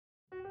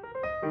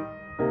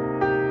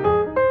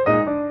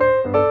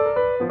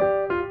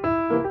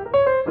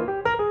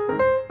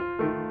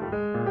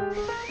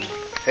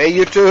Hey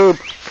YouTube,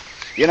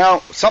 you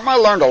know, something I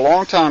learned a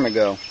long time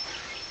ago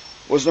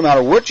was no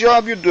matter what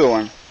job you're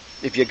doing,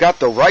 if you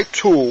got the right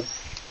tool,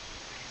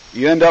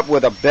 you end up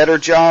with a better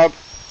job,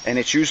 and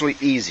it's usually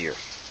easier.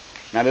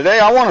 Now today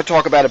I want to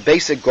talk about a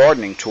basic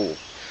gardening tool.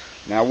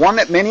 Now one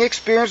that many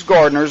experienced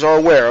gardeners are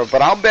aware of,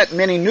 but I'll bet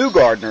many new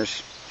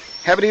gardeners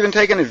haven't even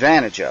taken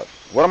advantage of.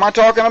 What am I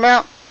talking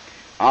about?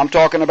 I'm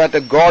talking about the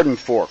garden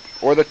fork,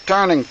 or the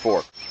turning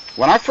fork.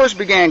 When I first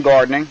began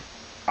gardening,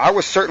 I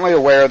was certainly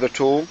aware of the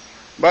tool,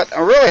 but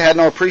I really had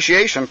no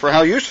appreciation for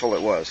how useful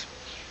it was.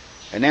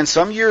 And then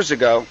some years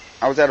ago,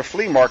 I was at a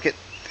flea market,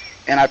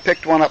 and I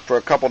picked one up for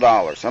a couple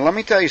dollars. And let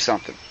me tell you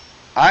something,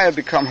 I have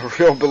become a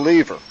real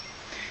believer,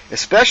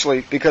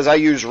 especially because I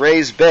use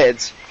raised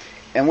beds,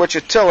 in which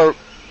a tiller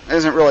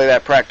isn't really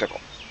that practical.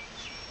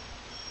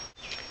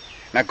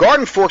 Now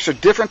garden forks are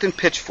different than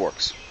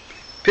pitchforks.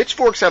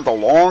 Pitchforks have the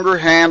longer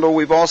handle.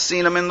 We've all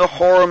seen them in the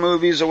horror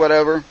movies or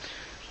whatever.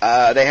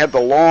 They have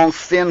the long,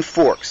 thin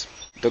forks.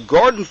 The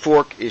garden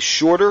fork is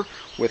shorter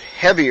with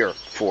heavier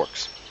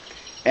forks.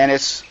 And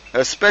it's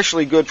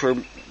especially good for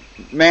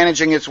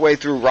managing its way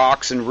through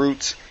rocks and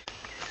roots.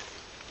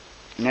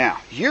 Now,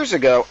 years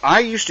ago, I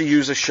used to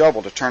use a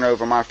shovel to turn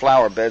over my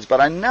flower beds, but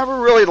I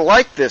never really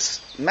liked this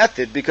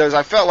method because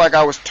I felt like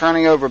I was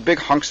turning over big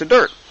hunks of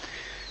dirt,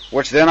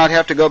 which then I'd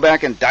have to go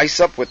back and dice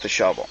up with the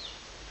shovel.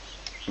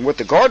 And with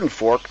the garden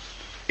fork,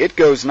 it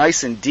goes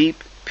nice and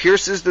deep,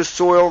 pierces the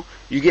soil,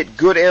 you get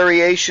good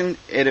aeration,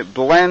 and it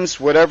blends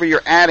whatever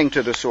you're adding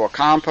to the soil,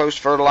 compost,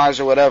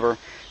 fertilizer, whatever,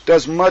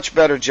 does much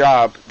better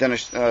job than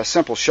a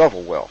simple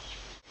shovel will.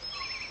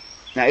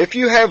 Now if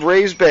you have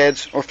raised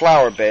beds or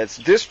flower beds,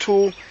 this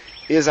tool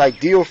is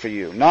ideal for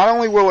you. Not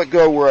only will it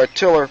go where a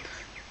tiller,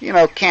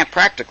 can't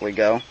practically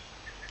go,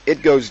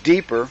 it goes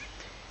deeper,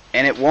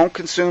 and it won't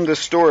consume the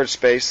storage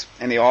space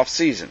in the off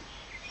season.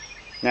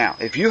 Now,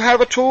 if you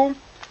have a tool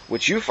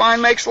which you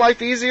find makes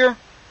life easier,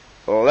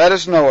 well, let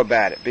us know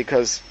about it,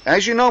 because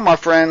as you know, my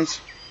friends,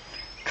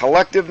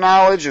 collective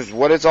knowledge is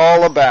what it's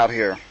all about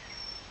here.